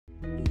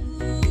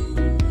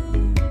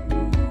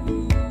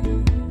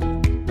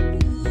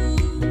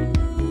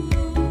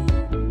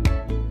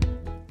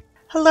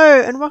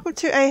Hello and welcome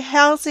to a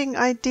housing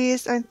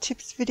ideas and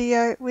tips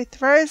video with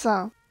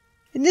Rosa.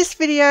 In this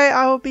video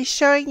I will be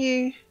showing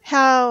you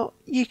how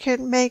you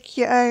can make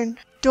your own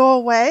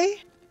doorway.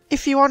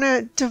 If you want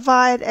to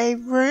divide a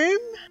room,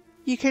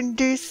 you can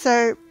do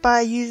so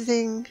by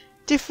using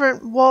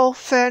different wall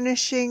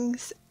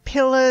furnishings,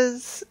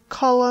 pillars,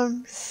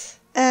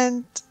 columns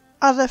and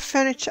other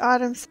furniture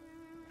items.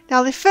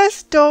 Now the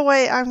first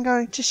doorway I'm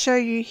going to show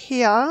you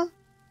here,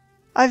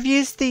 I've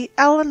used the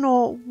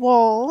Eleanor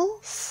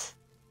walls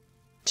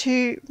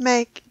to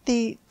make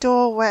the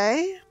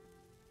doorway.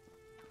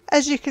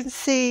 As you can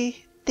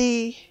see,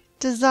 the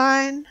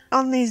design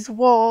on these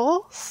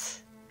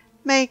walls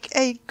make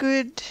a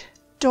good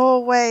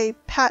doorway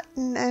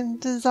pattern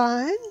and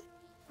design,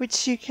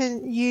 which you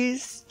can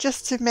use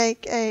just to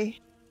make a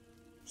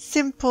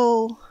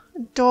simple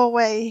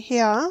doorway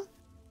here.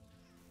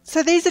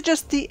 So these are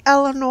just the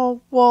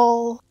Eleanor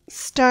wall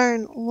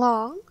stone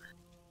long.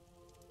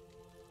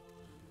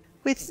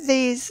 With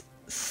these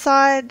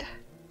side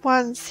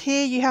ones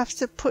here, you have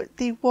to put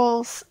the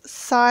walls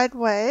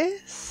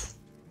sideways,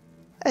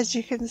 as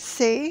you can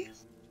see.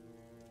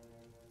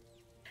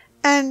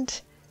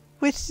 And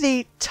with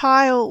the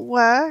tile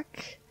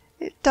work,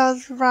 it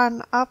does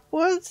run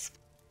upwards.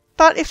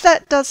 But if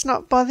that does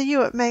not bother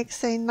you, it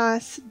makes a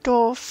nice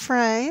door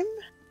frame.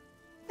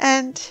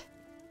 And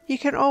you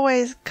can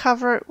always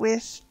cover it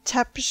with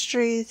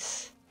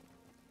tapestries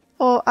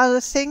or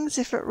other things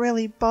if it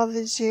really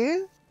bothers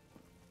you.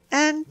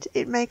 And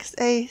it makes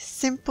a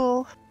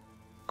simple,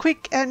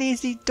 quick and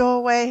easy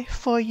doorway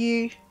for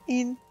you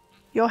in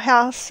your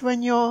house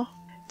when you're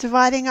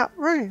dividing up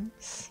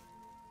rooms.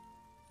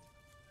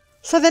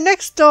 So the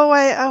next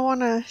doorway I want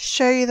to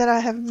show you that I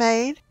have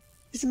made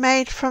is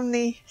made from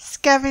the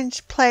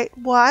scavenge plate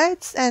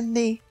wides and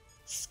the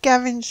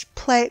scavenge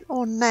plate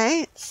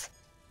ornates.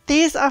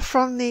 These are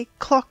from the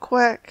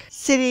Clockwork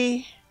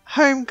City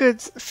home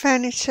goods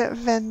furniture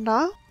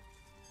vendor.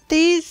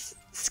 These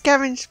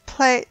scavenge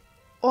plate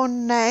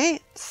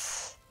ornates,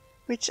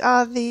 which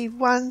are the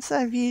ones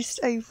I've used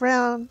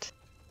around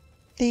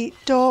the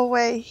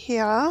doorway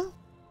here,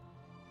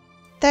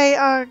 they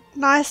are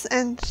nice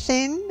and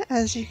thin,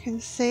 as you can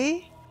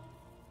see,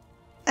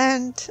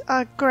 and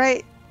are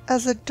great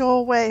as a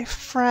doorway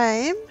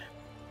frame.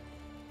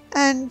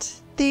 And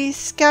the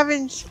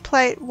scavenge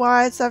plate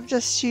wides I've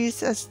just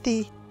used as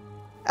the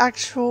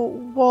actual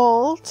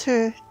wall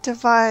to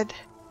divide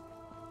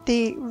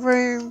the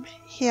room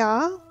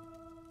here.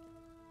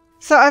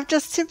 So I've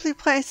just simply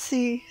placed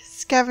the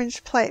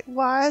scavenge plate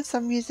wides.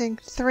 I'm using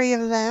 3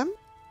 of them,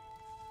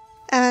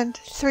 and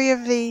 3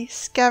 of the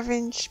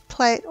scavenge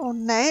plate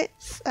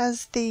ornates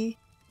as the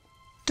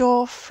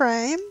door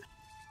frame.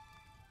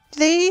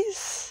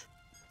 These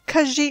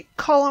Khajiit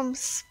columns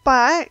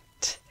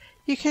spiked,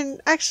 you can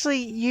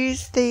actually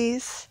use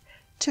these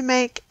to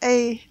make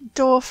a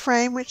door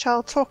frame, which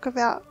I'll talk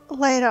about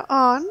later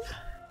on.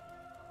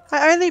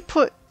 I only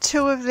put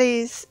 2 of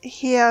these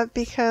here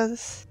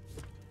because,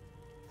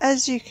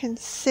 as you can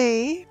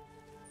see,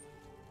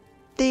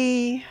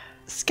 the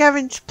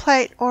scavenge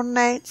plate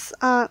ornates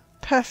aren't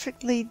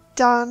perfectly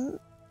done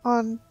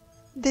on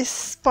this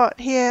spot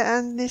here,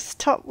 and this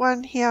top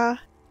one here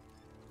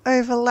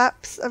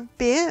overlaps a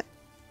bit.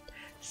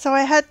 So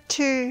I had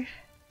to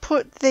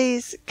put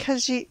these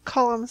Khajiit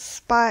columns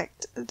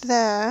spiked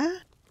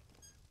there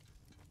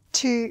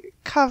to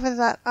cover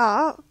that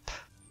up.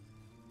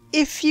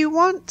 If you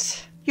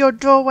want your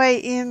doorway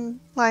in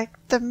like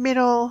the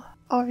middle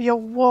of your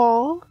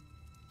wall,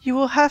 you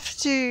will have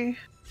to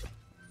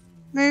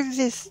move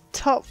this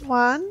top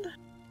one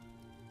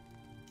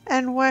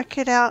and work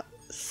it out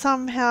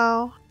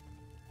somehow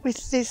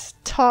with this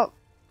top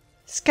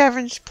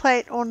scavenge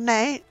plate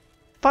ornate.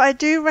 But I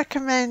do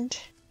recommend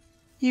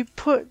you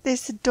put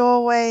this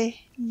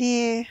doorway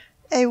near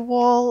a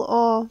wall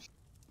or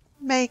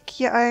make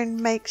your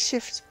own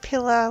makeshift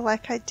pillar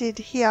like I did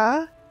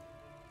here.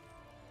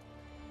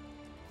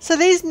 So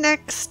these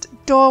next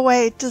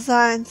doorway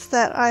designs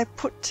that I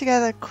put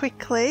together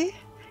quickly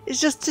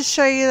is just to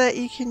show you that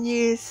you can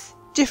use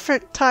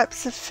different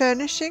types of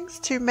furnishings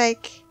to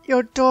make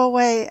your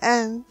doorway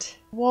and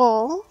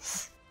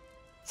walls.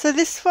 So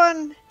this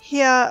one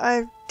here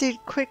I did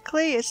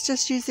quickly. It's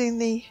just using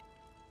the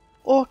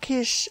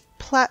Orcish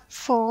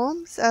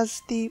platforms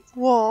as the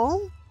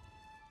wall.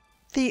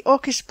 The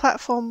Orcish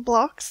platform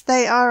blocks,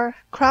 they are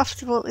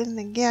craftable in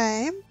the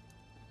game.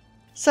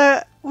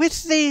 So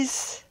with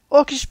these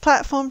Orcish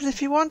platforms,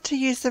 if you want to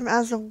use them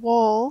as a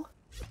wall,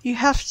 you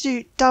have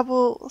to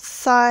double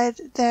side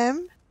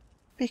them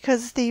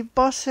because the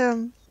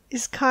bottom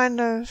is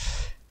kind of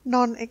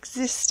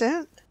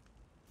non-existent.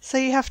 So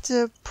you have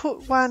to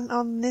put one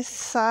on this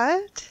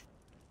side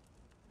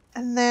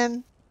and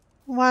then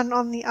one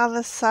on the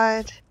other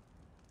side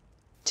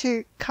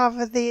to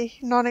cover the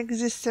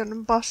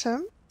non-existent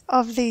bottom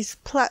of these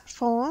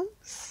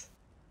platforms.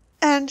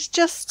 And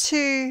just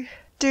to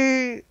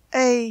do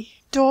a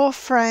door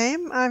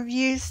frame, I've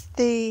used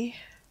the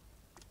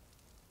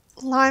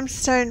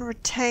limestone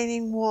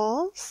retaining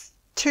walls,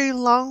 2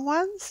 long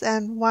ones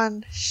and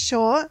 1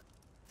 short.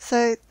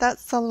 So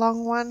that's the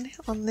long one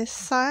on this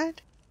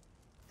side,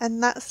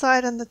 and that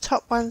side, and the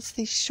top one's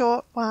the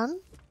short one.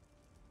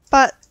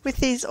 But with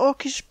these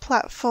orcish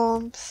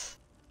platforms,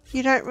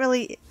 you don't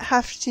really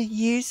have to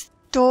use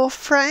door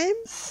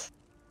frames.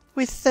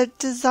 With the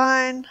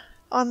design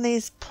on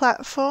these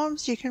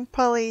platforms, you can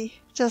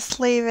probably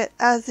just leave it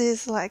as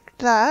is like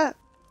that.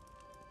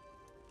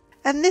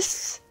 And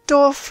this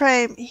door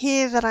frame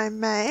here that I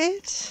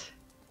made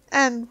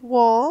and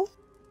wall,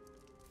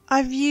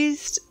 I've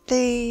used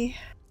the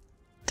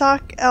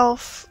Dark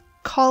Elf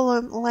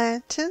column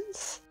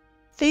lanterns.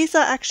 These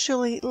are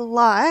actually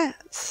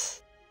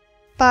lights,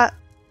 but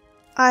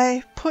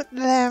I put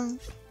them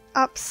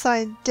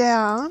upside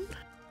down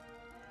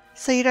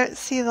so you don't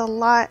see the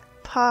light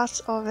part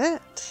of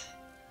it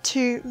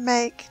to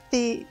make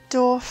the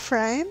door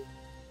frame.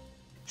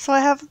 So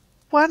I have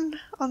one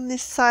on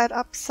this side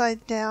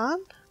upside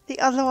down, the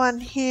other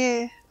one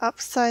here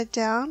upside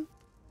down,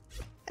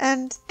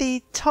 and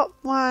the top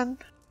one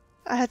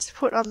I had to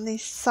put on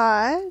this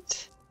side.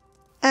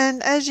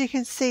 And as you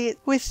can see,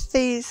 with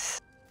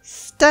these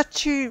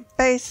statue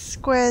base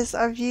squares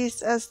I've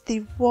used as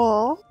the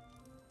wall,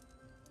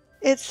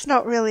 it's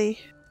not really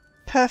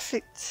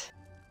perfect.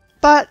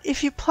 But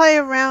if you play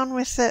around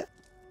with it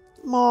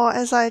more,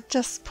 as I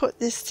just put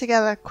this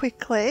together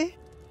quickly,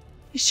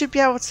 you should be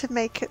able to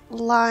make it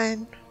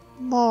line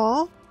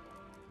more.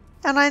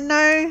 And I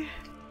know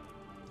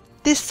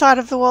this side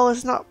of the wall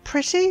is not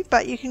pretty,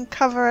 but you can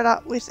cover it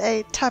up with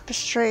a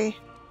tapestry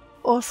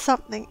or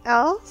something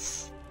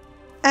else.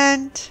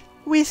 And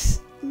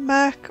with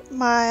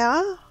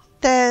Murkmire,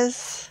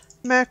 there's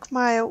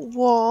Murkmire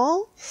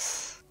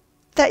walls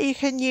that you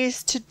can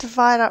use to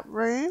divide up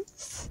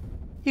rooms.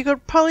 You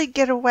could probably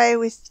get away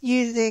with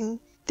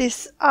using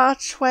this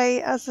archway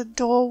as a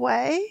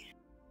doorway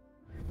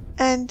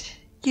and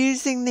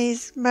using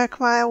these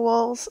Murkmire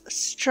walls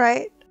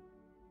straight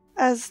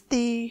as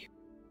the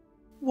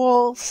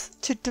walls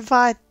to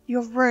divide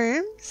your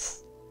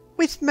rooms.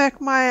 With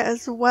Murkmire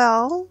as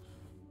well,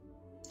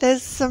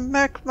 there's some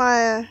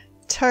Murkmire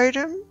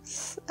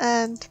totems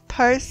and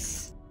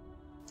posts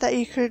that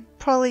you could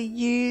probably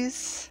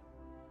use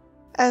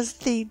as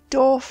the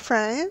door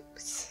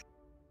frames.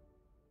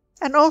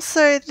 And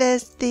also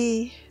there's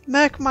the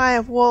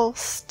Murkmire wall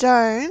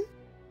stone,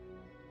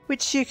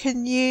 which you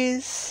can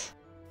use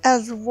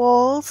as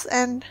walls,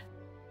 and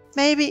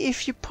maybe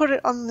if you put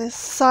it on this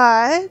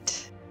side,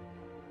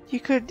 you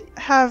could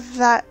have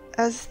that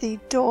as the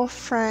door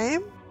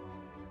frame.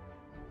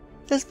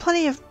 There's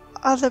plenty of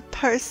other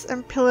posts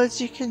and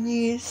pillars you can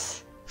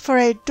use for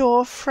a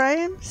door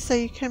frame, so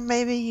you can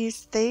maybe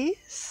use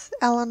these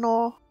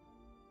Eleanor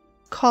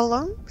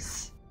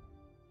columns.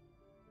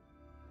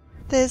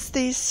 There's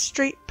these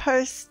street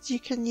posts you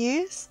can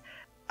use.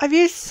 I've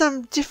used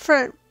some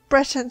different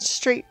Breton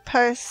street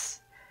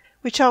posts,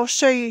 which I'll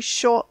show you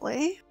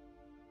shortly.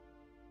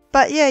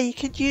 But yeah, you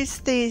could use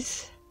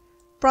these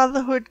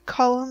Brotherhood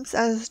columns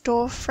as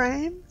door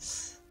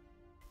frames.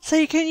 So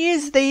you can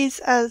use these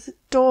as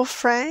door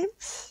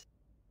frames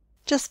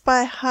just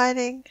by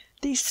hiding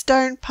the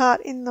stone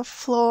part in the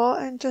floor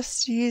and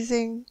just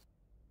using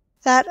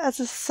that as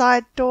a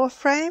side door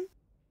frame,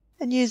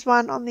 and use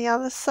one on the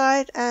other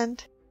side,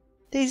 and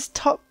these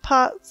top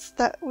parts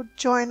that would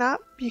join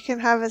up you can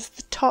have as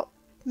the top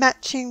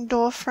matching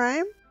door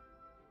frame.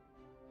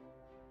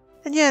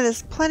 And yeah,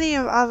 there's plenty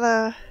of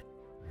other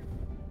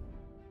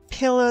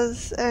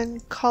pillars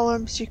and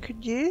columns you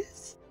could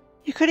use.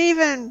 You could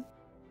even,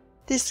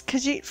 this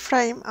Khajiit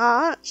frame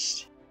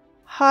arch,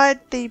 hide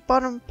the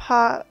bottom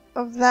part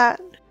of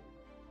that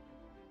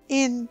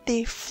in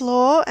the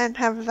floor and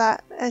have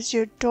that as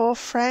your door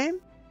frame,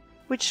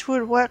 which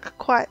would work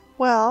quite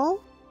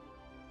well.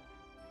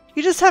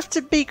 You just have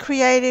to be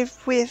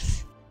creative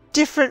with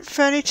different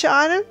furniture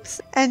items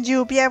and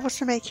you'll be able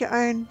to make your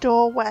own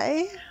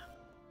doorway.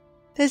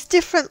 There's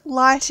different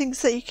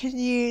lightings that you can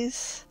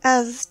use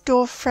as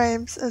door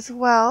frames as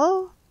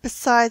well,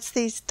 besides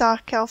these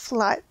Dark Elf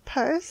light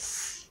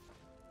posts.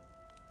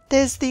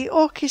 There's the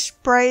Orcish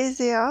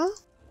brazier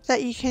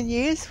that you can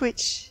use,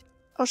 which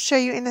I'll show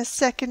you in a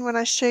second when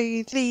I show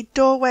you the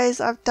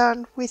doorways I've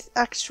done with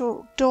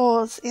actual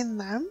doors in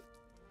them.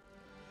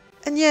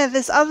 And yeah,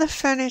 there's other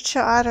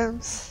furniture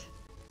items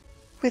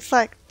with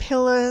like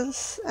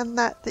pillars and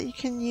that you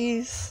can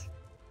use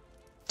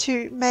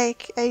to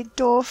make a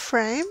door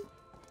frame.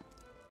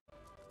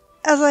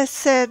 As I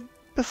said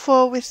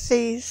before with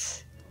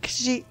these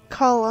Khajiit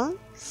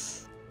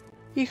columns,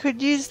 you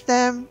could use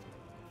them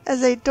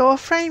as a door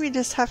frame. You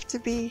just have to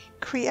be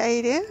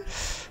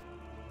creative,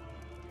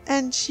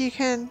 and you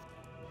can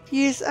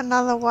use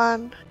another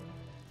one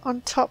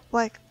on top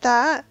like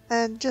that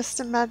and just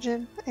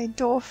imagine a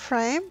door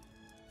frame.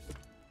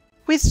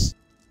 With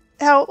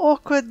how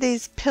awkward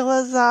these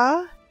pillars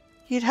are,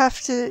 you'd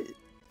have to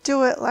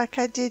do it like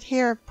I did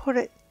here and put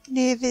it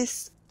near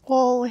this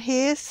wall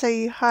here so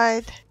you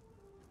hide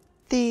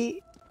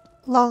the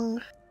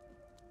long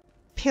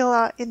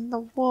pillar in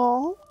the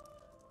wall.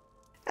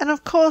 And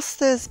of course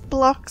there's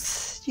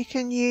blocks you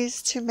can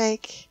use to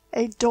make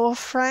a door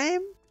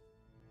frame,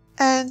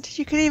 And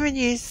you can even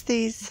use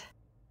these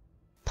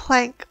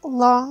plank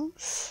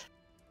longs,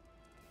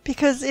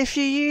 because if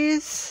you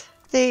use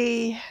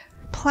the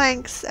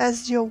planks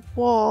as your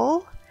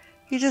wall,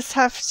 you just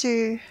have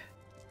to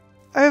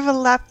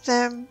overlap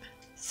them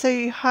so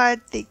you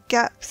hide the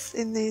gaps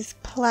in these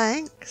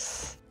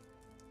planks.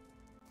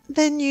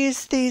 Then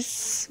use these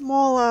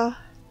smaller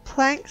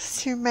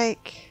planks to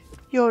make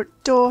your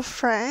door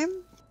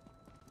frame.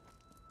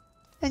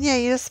 And yeah,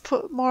 you just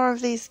put more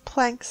of these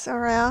planks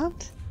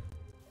around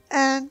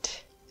and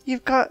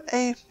you've got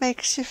a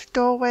makeshift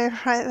doorway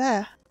right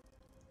there.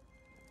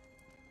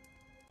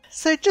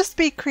 So just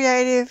be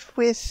creative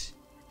with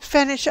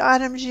furniture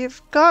items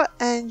you've got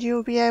and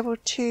you'll be able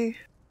to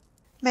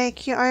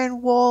make your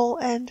own wall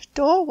and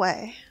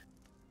doorway.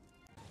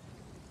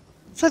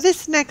 So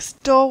this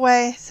next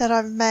doorway that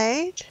I've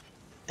made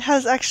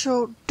has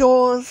actual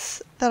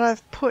doors that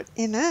I've put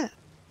in it.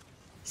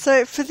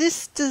 So for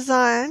this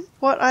design,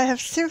 what I have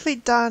simply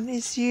done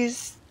is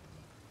use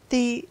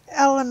the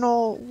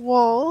Eleanor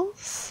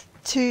walls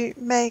to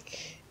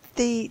make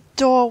the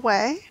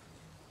doorway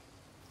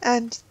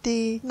and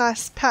the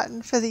nice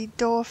pattern for the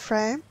door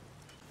frame.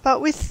 But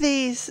with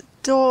these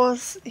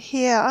doors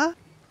here,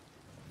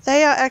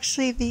 they are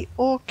actually the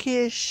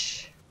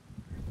orcish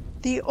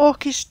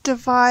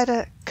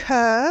divider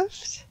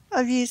curved.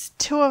 I've used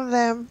 2 of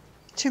them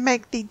to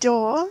make the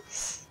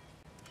doors.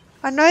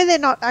 I know they're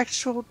not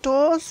actual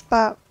doors,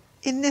 but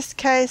in this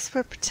case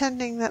we're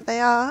pretending that they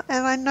are,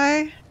 and I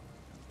know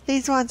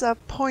these ones are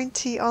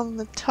pointy on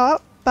the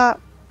top, but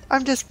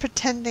I'm just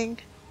pretending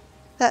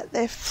that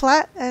they're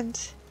flat and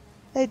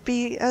they'd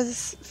be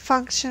as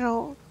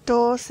functional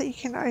doors that you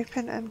can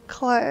open and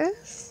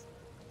close.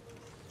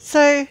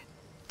 So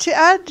to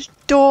add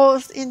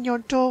doors in your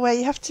doorway,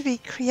 you have to be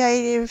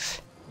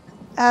creative,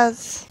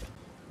 as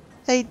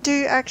they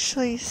do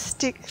actually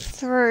stick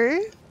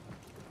through,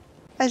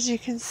 as you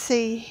can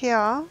see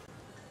here,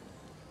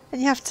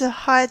 and you have to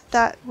hide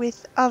that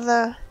with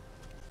other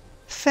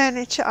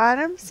furniture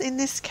items. In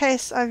this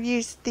case I've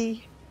used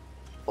the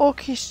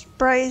orcish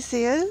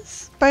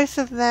braziers. Both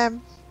of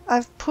them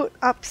I've put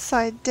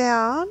upside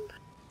down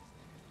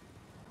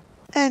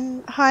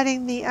and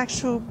hiding the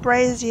actual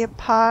brazier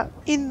part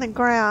in the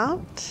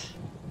ground.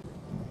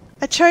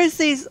 I chose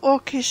these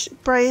orcish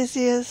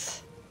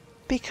braziers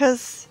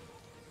because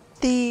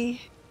the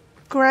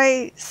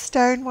grey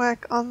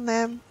stonework on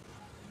them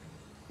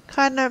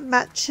kind of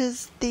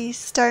matches the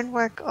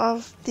stonework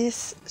of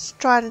this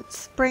Strident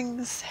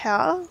Springs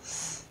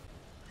house.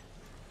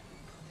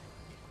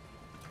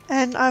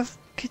 And I've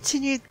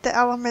continued the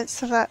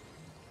elements of that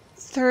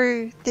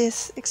through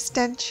this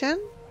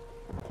extension.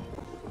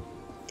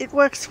 It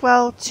works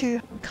well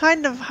to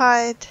kind of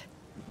hide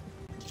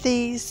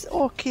these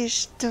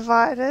orcish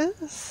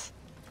dividers.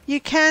 You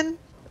can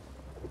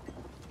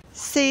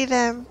see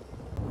them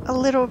a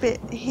little bit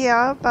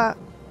here, but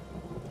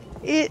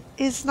it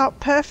is not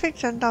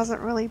perfect and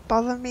doesn't really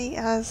bother me,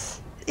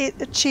 as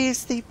it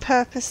achieves the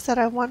purpose that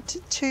I want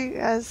it to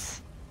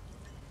as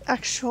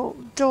actual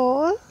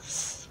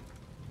doors.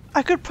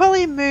 I could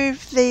probably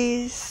move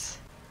these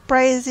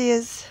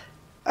braziers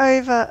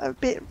over a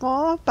bit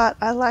more, but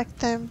I like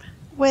them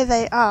where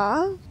they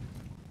are.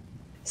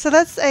 So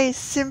that's a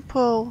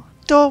simple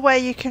doorway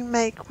you can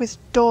make with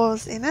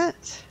doors in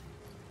it.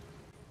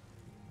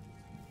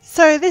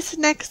 So this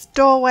next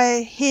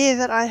doorway here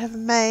that I have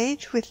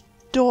made with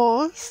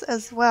doors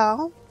as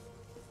well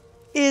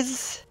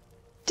is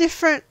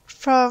different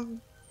from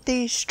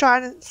the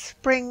Strident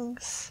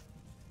Springs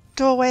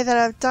doorway that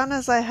I've done,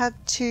 as I had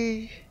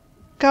to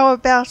go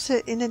about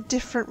it in a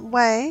different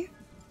way.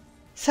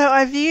 So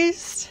I've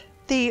used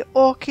the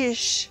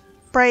orcish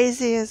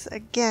braziers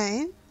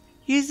again,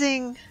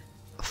 using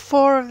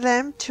 4 of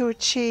them to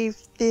achieve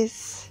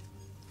this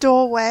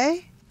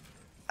doorway.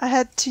 I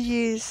had to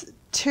use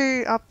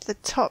 2 up the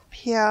top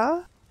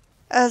here,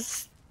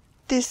 as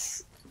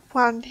this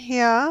one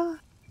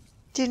here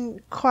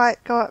didn't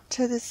quite go up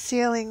to the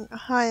ceiling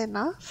high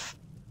enough,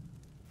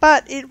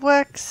 but it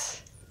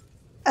works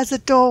as a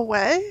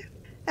doorway.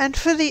 And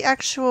for the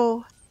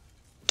actual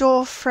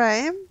door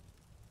frame,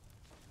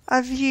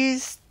 I've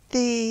used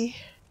the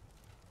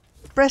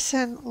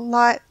Breton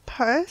light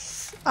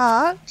posts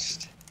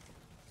arched.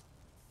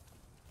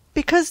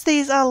 Because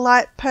these are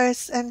light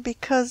posts and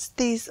because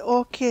these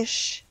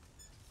orcish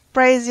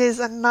braziers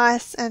are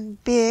nice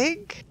and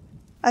big,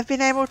 I've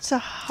been able to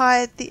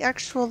hide the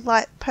actual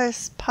light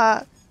post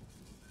part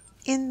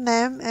in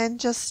them and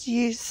just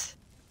use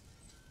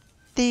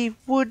the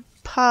wood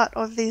part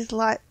of these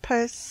light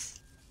posts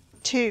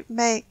to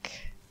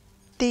make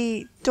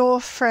the door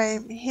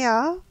frame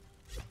here.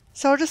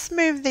 So I'll just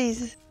move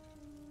these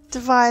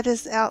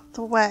dividers out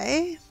the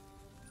way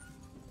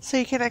so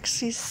you can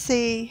actually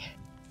see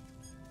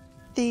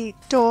the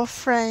door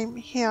frame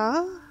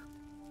here.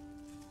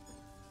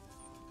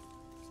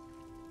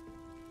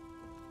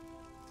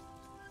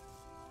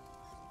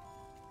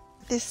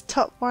 This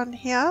top one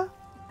here,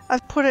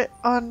 I've put it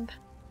on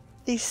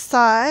the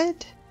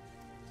side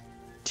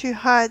to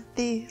hide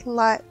the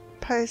light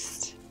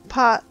post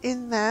part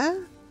in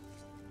there.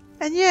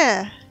 And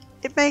yeah,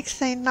 it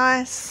makes a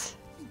nice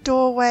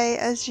doorway,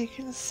 as you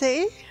can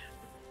see.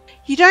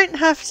 You don't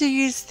have to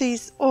use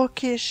these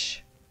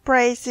orcish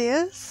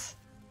braziers.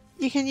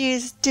 You can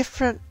use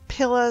different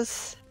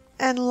pillars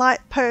and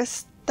light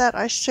posts that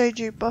I showed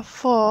you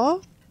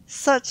before,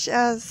 such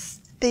as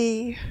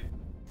the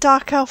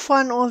Dark Elf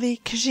one or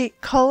the Khajiit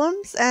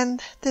columns,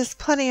 and there's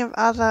plenty of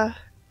other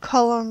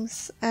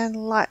columns and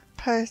light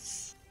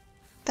posts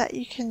that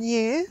you can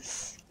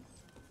use.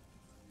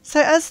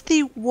 So as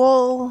the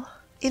wall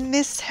in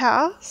this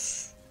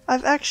house,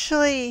 I've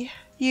actually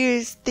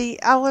used the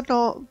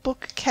Eleanor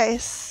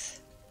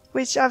bookcase,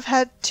 which I've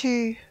had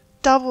to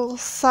double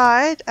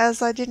side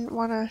as I didn't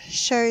want to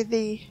show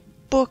the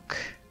book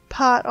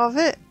part of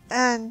it,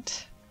 and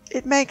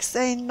it makes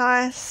a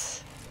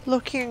nice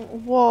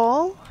looking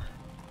wall.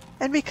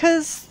 And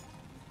because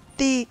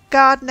the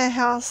gardener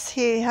house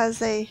here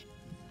has a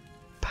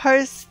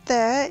post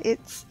there,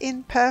 it's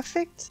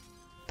imperfect,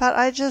 but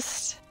I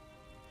just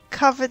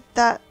covered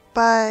that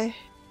by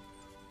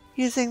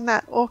using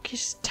that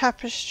orcish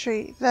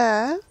tapestry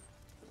there.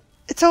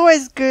 It's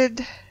always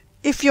good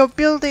if your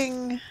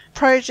building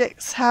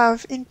projects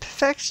have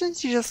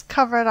imperfections, you just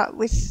cover it up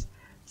with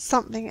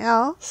something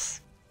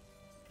else.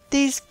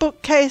 These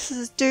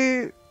bookcases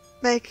do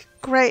make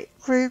great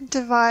room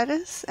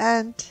dividers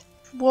and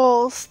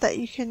walls that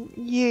you can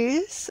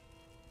use.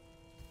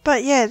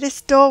 But yeah,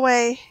 this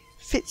doorway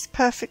fits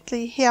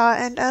perfectly here,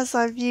 and as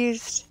I've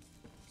used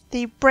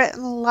the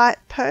Breton light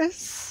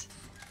posts,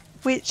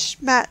 which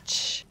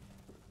match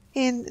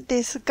in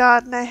this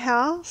gardener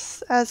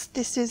house, as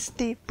this is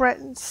the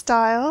Breton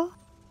style,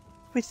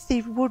 with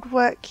the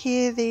woodwork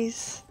here,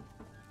 these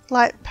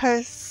light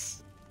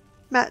posts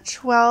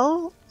match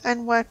well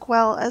and work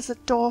well as a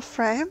door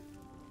frame.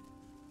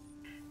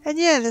 And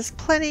yeah, there's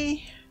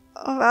plenty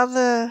of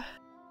other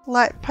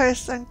light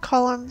posts and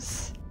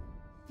columns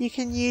you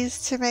can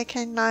use to make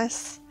a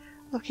nice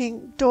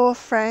looking door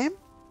frame.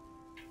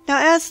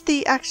 Now, as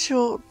the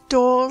actual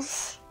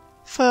doors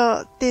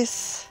for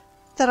this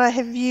that I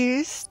have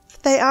used,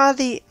 they are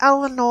the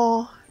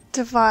Eleanor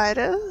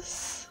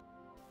dividers.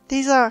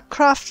 These are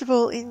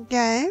craftable in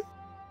game,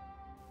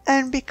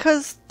 and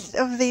because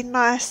of the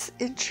nice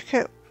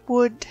intricate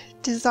wood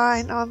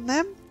design on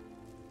them,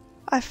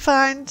 I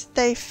find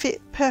they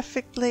fit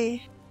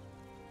perfectly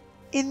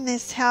in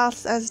this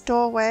house as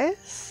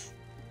doorways.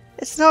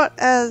 It's not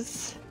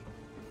as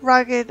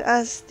rugged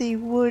as the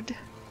wood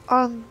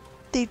on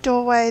the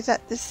doorway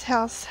that this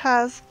house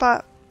has,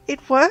 but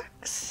it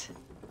works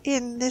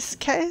in this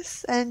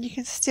case, and you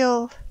can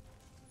still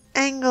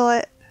angle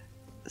it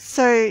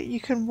so you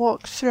can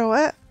walk through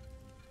it.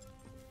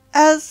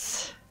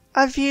 As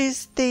I've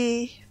used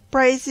the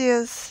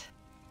braziers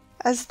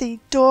as the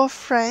door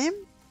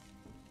frame,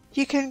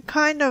 you can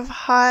kind of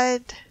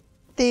hide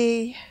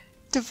the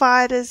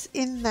dividers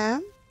in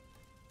them,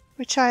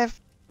 which I have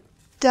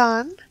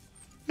done.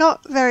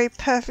 Not very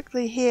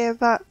perfectly here,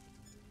 but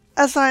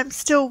as I'm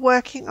still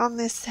working on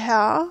this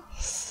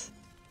house,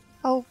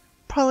 I'll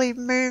probably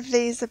move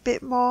these a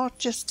bit more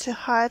just to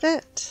hide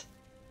it.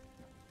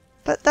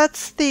 But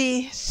that's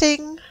the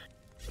thing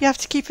you have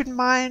to keep in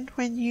mind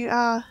when you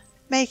are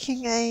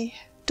making a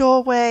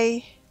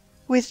doorway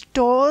with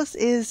doors,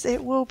 is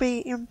it will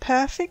be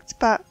imperfect,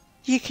 but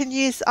you can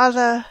use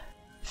other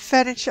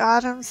furniture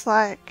items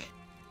like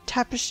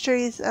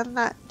tapestries and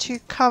that to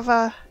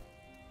cover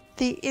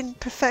the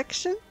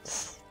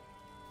imperfections.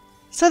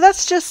 So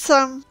that's just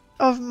some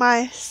of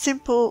my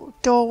simple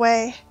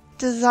doorway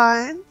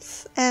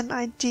designs and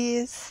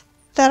ideas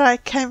that I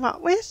came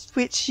up with,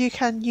 which you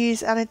can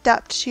use and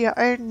adapt to your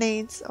own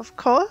needs, of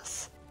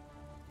course.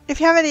 If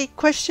you have any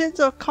questions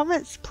or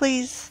comments,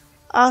 please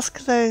ask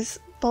those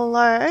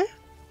below.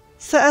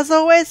 So as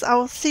always, I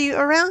will see you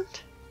around.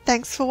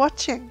 Thanks for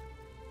watching.